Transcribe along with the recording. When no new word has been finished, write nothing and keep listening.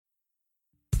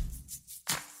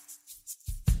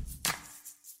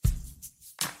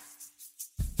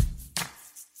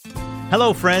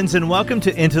Hello, friends, and welcome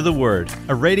to Into the Word,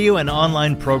 a radio and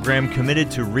online program committed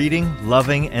to reading,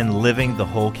 loving, and living the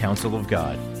whole counsel of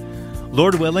God.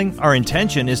 Lord willing, our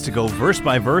intention is to go verse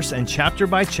by verse and chapter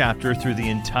by chapter through the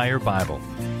entire Bible.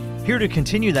 Here to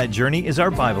continue that journey is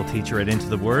our Bible teacher at Into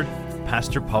the Word,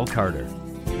 Pastor Paul Carter.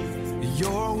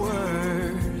 Your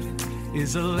word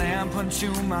is a lamp unto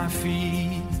my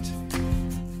feet.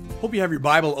 Hope you have your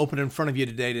Bible open in front of you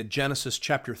today to Genesis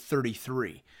chapter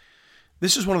 33.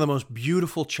 This is one of the most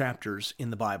beautiful chapters in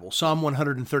the Bible. Psalm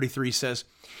 133 says,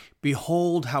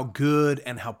 "Behold how good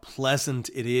and how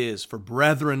pleasant it is for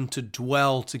brethren to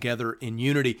dwell together in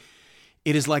unity.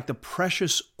 It is like the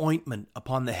precious ointment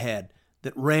upon the head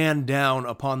that ran down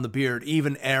upon the beard,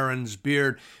 even Aaron's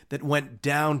beard that went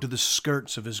down to the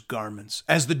skirts of his garments,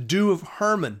 as the dew of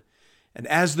Hermon, and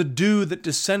as the dew that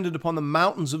descended upon the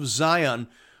mountains of Zion.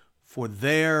 For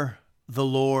there the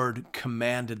Lord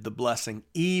commanded the blessing,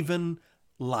 even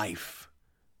life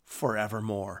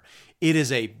forevermore." It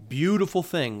is a beautiful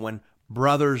thing when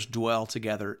brothers dwell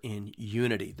together in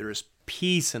unity. There is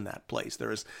peace in that place. There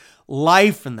is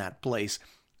life in that place.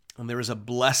 And there is a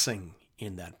blessing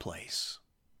in that place.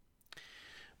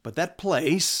 But that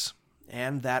place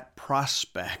and that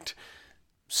prospect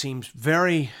seems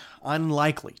very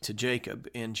unlikely to Jacob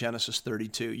in Genesis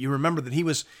 32. You remember that he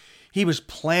was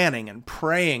planning and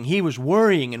praying. He was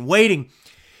worrying and waiting.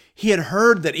 He had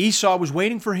heard that Esau was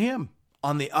waiting for him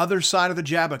on the other side of the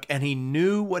Jabbok, and he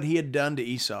knew what he had done to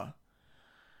Esau.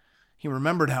 He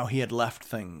remembered how he had left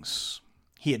things.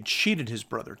 He had cheated his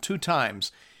brother 2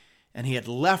 times, and he had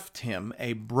left him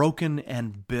a broken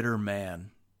and bitter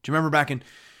man. Do you remember back in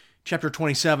chapter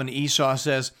 27, Esau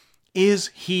says, "Is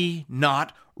he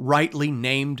not rightly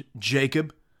named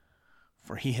Jacob?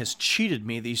 For he has cheated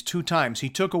me these 2 times. He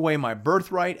took away my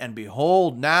birthright, and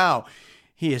behold, now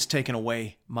he has taken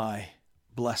away my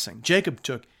blessing." Jacob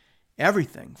took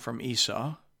everything from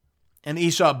Esau, and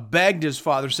Esau begged his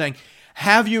father, saying,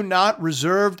 "Have you not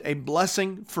reserved a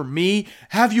blessing for me?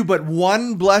 Have you but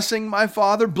one blessing, my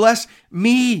father? Bless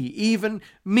me, even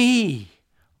me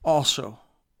also,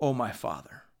 O my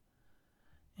father."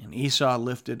 And Esau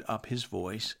lifted up his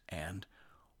voice and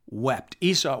wept.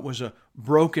 Esau was a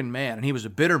broken man, and he was a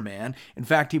bitter man. In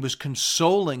fact, he was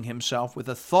consoling himself with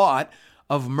the thought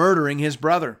of murdering his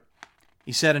brother.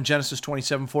 He said in Genesis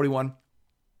 27:41,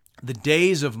 "The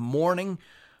days of mourning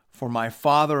for my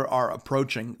father are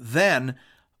approaching. Then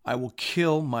I will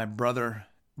kill my brother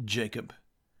Jacob."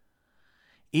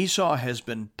 Esau has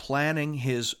been planning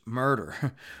his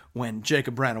murder when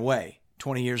Jacob ran away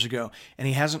 20 years ago, and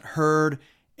he hasn't heard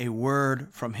a word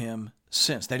from him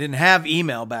since. They didn't have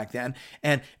email back then,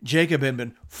 and Jacob had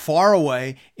been far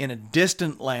away in a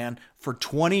distant land for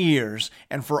 20 years,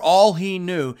 and for all he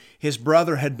knew, his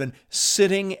brother had been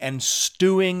sitting and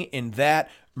stewing in that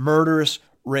murderous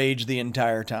rage the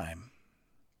entire time.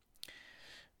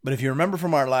 But if you remember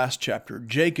from our last chapter,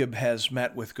 Jacob has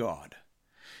met with God.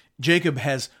 Jacob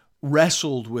has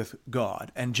wrestled with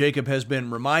God, and Jacob has been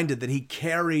reminded that he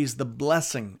carries the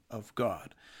blessing of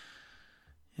God.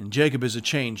 And Jacob is a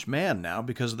changed man now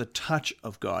because of the touch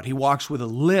of God. He walks with a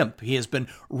limp. He has been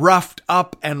roughed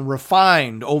up and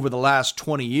refined over the last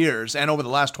 20 years and over the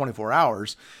last 24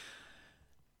 hours.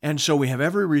 And so we have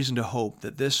every reason to hope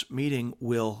that this meeting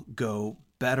will go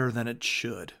better than it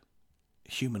should,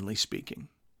 humanly speaking.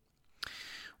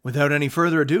 Without any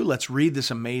further ado, let's read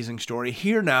this amazing story.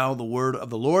 Hear now the word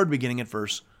of the Lord, beginning at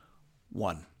verse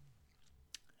 1.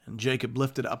 "And Jacob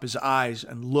lifted up his eyes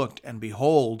and looked, and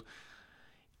behold,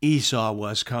 Esau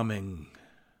was coming,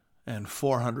 and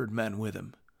 400 men with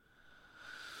him.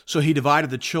 So he divided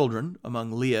the children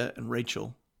among Leah and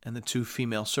Rachel and the 2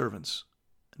 female servants.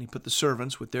 And he put the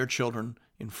servants with their children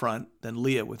in front, then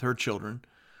Leah with her children,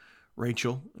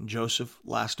 Rachel and Joseph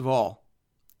last of all.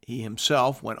 He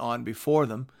himself went on before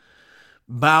them,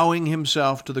 bowing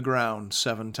himself to the ground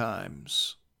 7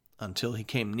 times, until he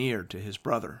came near to his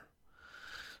brother."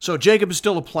 So Jacob is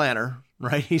still a planner,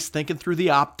 right? He's thinking through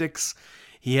the optics.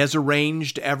 He has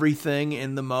arranged everything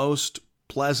in the most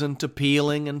pleasant,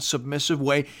 appealing, and submissive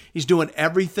way. He's doing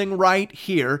everything right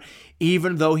here,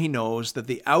 even though he knows that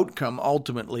the outcome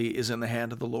ultimately is in the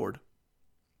hand of the Lord.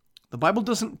 The Bible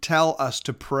doesn't tell us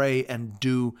to pray and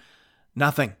do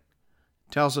nothing.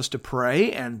 It tells us to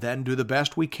pray and then do the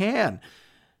best we can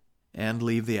and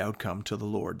leave the outcome to the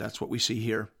Lord. That's what we see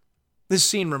here. This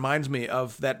scene reminds me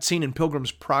of that scene in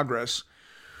Pilgrim's Progress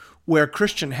where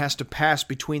Christian has to pass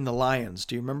between the lions.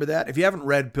 Do you remember that? If you haven't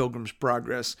read Pilgrim's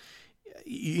Progress,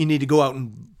 you need to go out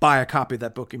and buy a copy of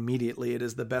that book immediately. It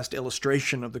is the best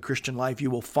illustration of the Christian life you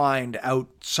will find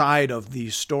outside of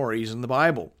these stories in the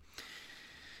Bible.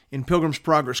 In Pilgrim's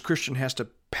Progress, Christian has to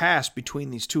pass between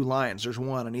these two lions. There's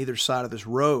one on either side of this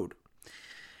road.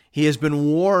 He has been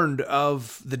warned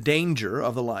of the danger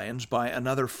of the lions by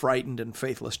another frightened and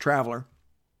faithless traveler,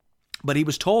 but he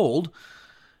was told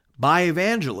by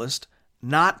evangelist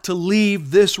not to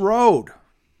leave this road.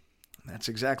 That's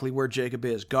exactly where Jacob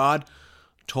is. God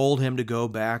told him to go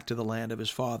back to the land of his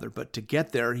father, but to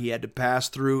get there, he had to pass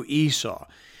through Esau.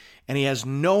 And he has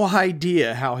no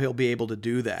idea how he'll be able to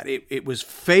do that. It was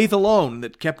faith alone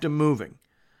that kept him moving,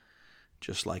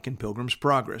 just like in Pilgrim's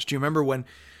Progress. Do you remember when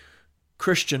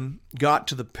Christian got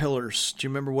to the pillars? Do you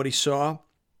remember what he saw?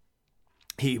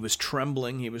 He was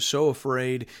trembling. He was so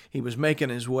afraid. He was making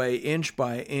his way inch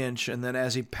by inch. And then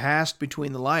as he passed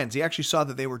between the lions, he actually saw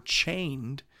that they were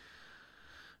chained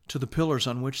to the pillars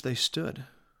on which they stood.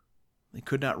 They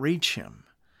could not reach him.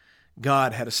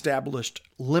 God had established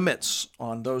limits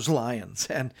on those lions,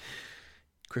 and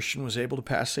Christian was able to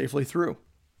pass safely through.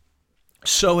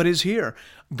 So it is here.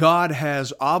 God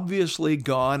has obviously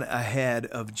gone ahead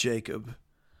of Jacob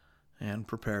and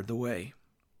prepared the way.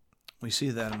 We see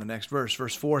that in the next verse.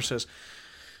 Verse 4 says,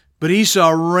 "But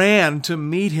Esau ran to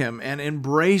meet him and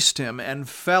embraced him and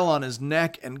fell on his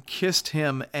neck and kissed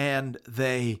him, and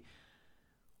they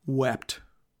wept.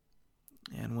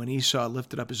 And when Esau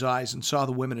lifted up his eyes and saw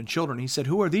the women and children, he said,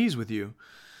 'Who are these with you?'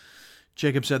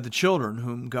 Jacob said, 'The children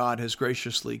whom God has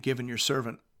graciously given your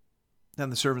servant.' Then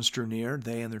the servants drew near,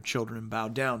 they and their children, and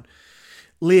bowed down.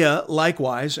 Leah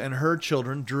likewise and her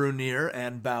children drew near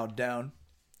and bowed down.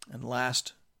 And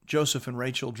last, Joseph and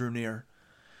Rachel drew near,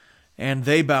 and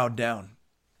they bowed down.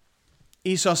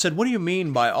 Esau said, 'What do you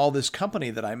mean by all this company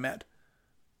that I met?'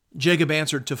 Jacob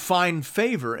answered, 'To find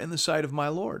favor in the sight of my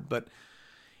Lord.' But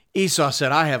Esau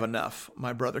said, 'I have enough,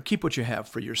 my brother. Keep what you have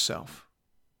for yourself.'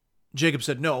 Jacob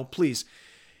said, 'No, please.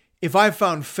 If I have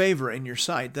found favor in your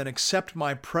sight, then accept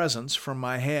my presents from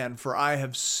my hand, for I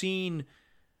have seen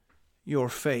your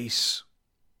face,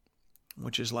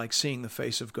 which is like seeing the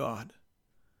face of God.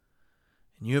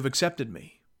 And you have accepted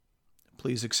me.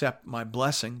 Please accept my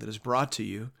blessing that is brought to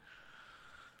you,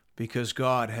 because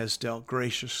God has dealt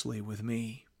graciously with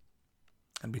me,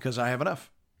 and because I have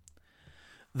enough.'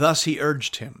 Thus he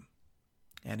urged him,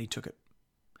 and he took it."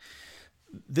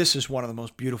 This is one of the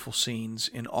most beautiful scenes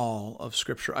in all of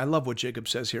Scripture. I love what Jacob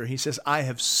says here. He says, "I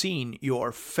have seen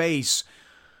your face,"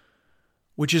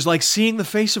 which is like seeing the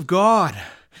face of God.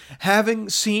 Having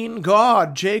seen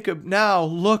God, Jacob now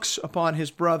looks upon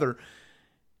his brother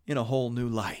in a whole new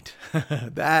light.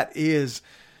 That is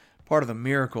part of the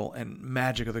miracle and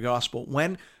magic of the gospel.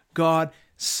 When God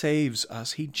saves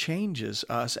us, he changes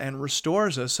us and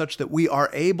restores us such that we are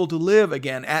able to live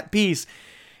again at peace,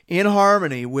 in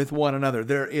harmony with one another.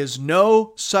 There is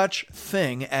no such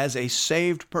thing as a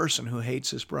saved person who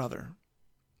hates his brother.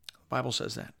 The Bible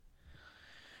says that.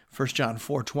 1 John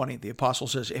 4:20, the apostle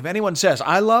says, "If anyone says,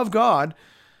 'I love God,'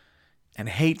 and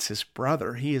hates his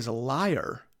brother, he is a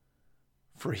liar.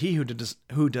 For he who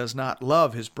does not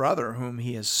love his brother whom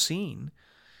he has seen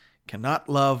cannot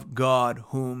love God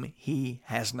whom he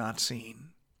has not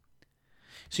seen."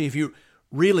 See, if you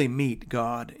really meet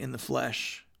God in the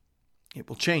flesh, it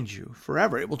will change you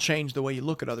forever. It will change the way you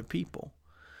look at other people.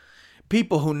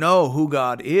 People who know who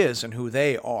God is and who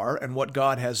they are and what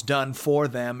God has done for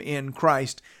them in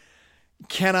Christ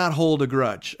cannot hold a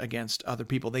grudge against other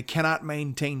people. They cannot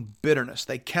maintain bitterness.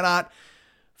 They cannot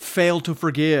fail to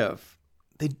forgive.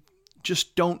 They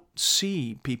just don't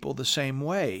see people the same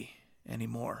way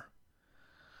anymore.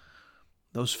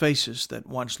 Those faces that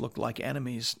once looked like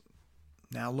enemies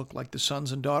now look like the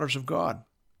sons and daughters of God.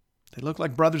 They look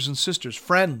like brothers and sisters,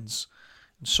 friends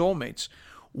and soulmates.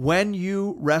 When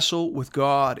you wrestle with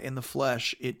God in the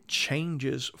flesh, it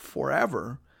changes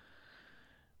forever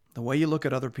the way you look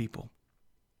at other people.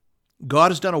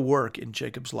 God has done a work in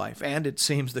Jacob's life, and it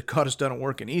seems that God has done a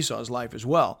work in Esau's life as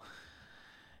well.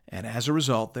 And as a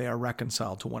result, they are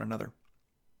reconciled to one another.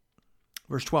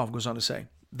 Verse 12 goes on to say,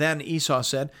 "Then Esau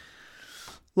said,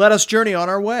 'Let us journey on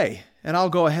our way, and I'll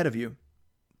go ahead of you.'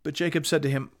 But Jacob said to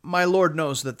him, 'My Lord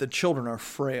knows that the children are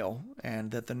frail, and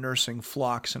that the nursing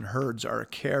flocks and herds are a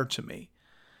care to me.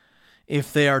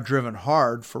 If they are driven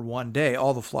hard for one day,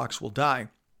 all the flocks will die.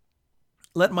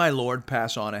 Let my Lord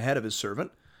pass on ahead of his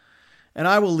servant, and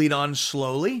I will lead on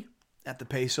slowly at the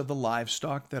pace of the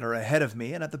livestock that are ahead of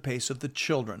me and at the pace of the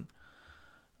children,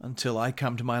 until I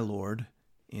come to my Lord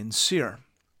in Seir.'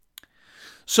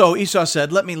 So Esau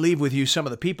said, 'Let me leave with you some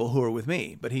of the people who are with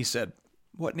me.' But he said,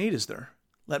 'What need is there?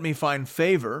 Let me find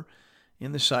favor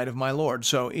in the sight of my Lord.'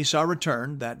 So Esau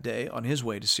returned that day on his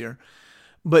way to Seir.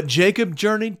 But Jacob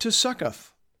journeyed to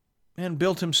Succoth and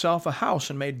built himself a house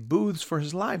and made booths for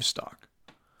his livestock.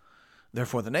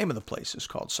 Therefore the name of the place is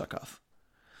called Succoth.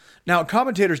 Now,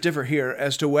 commentators differ here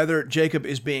as to whether Jacob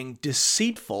is being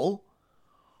deceitful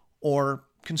or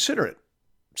considerate.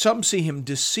 Some see him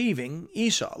deceiving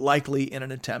Esau, likely in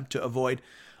an attempt to avoid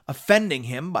offending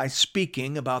him by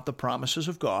speaking about the promises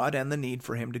of God and the need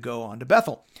for him to go on to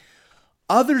Bethel.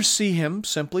 Others see him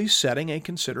simply setting a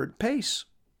considerate pace,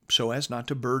 so as not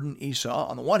to burden Esau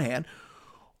on the one hand,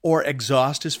 or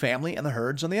exhaust his family and the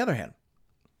herds on the other hand.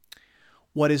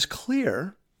 What is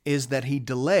clear is that he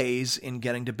delays in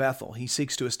getting to Bethel. He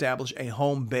seeks to establish a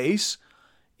home base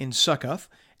in Succoth,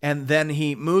 and then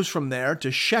he moves from there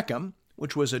to Shechem,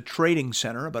 which was a trading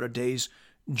center about a day's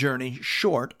journey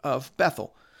short of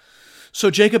Bethel. So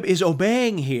Jacob is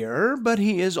obeying here, but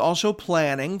he is also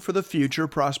planning for the future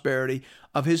prosperity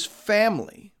of his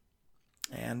family.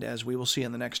 And as we will see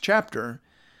in the next chapter,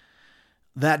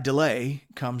 that delay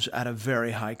comes at a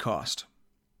very high cost.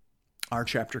 Our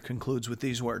chapter concludes with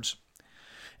these words.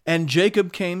 And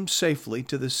Jacob came safely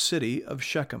to the city of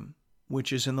Shechem,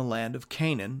 which is in the land of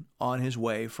Canaan, on his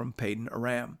way from Padan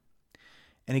Aram.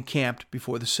 And he camped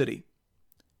before the city.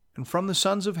 And from the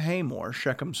sons of Hamor,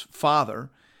 Shechem's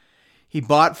father, he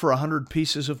bought for 100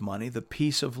 pieces of money the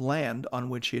piece of land on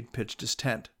which he had pitched his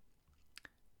tent.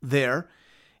 There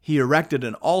he erected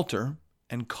an altar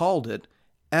and called it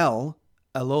El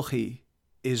Elohi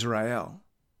Israel.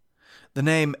 The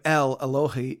name El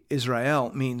Elohi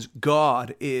Israel means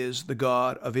God is the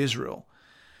God of Israel.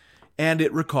 And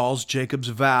it recalls Jacob's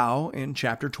vow in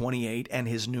chapter 28 and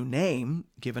his new name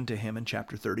given to him in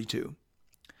chapter 32.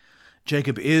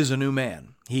 Jacob is a new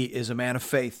man. He is a man of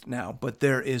faith now, but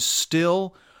there is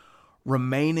still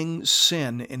remaining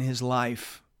sin in his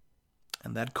life,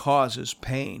 and that causes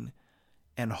pain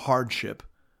and hardship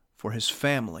for his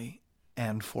family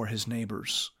and for his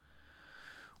neighbors.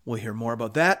 We'll hear more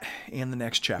about that in the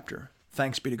next chapter.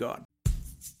 Thanks be to God.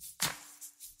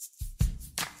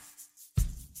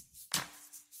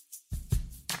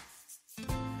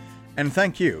 And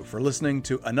thank you for listening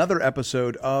to another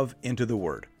episode of Into the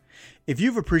Word. If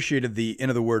you've appreciated the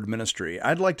Into the Word ministry,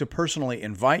 I'd like to personally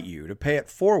invite you to pay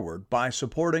it forward by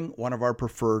supporting one of our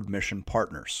preferred mission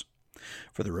partners.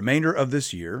 For the remainder of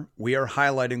this year, we are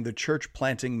highlighting the church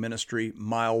planting ministry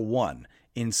Mile 1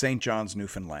 in St. John's,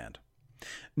 Newfoundland.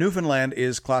 Newfoundland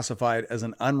is classified as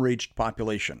an unreached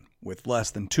population, with less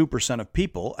than 2% of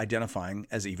people identifying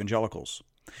as evangelicals.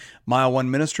 Mile 1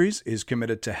 Ministries is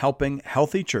committed to helping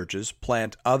healthy churches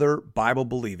plant other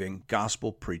Bible-believing,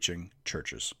 gospel-preaching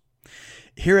churches.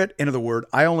 Here at Into the Word,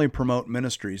 I only promote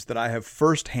ministries that I have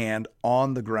first-hand,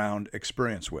 on-the-ground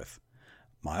experience with.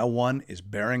 Mile 1 is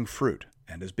bearing fruit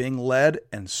and is being led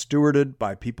and stewarded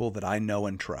by people that I know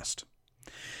and trust.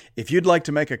 If you'd like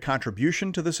to make a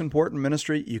contribution to this important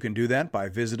ministry, you can do that by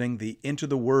visiting the Into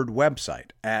the Word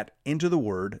website at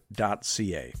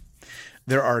intotheword.ca.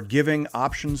 There are giving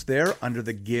options there under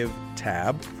the Give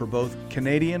tab for both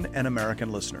Canadian and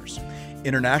American listeners.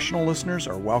 International listeners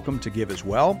are welcome to give as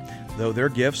well, though their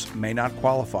gifts may not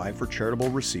qualify for charitable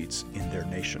receipts in their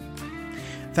nation.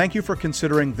 Thank you for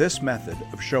considering this method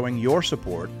of showing your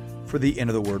support for the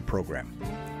Into the Word program.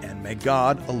 And may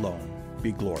God alone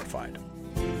be glorified.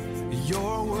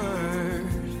 Your word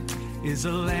is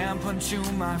a lamp unto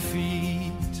my feet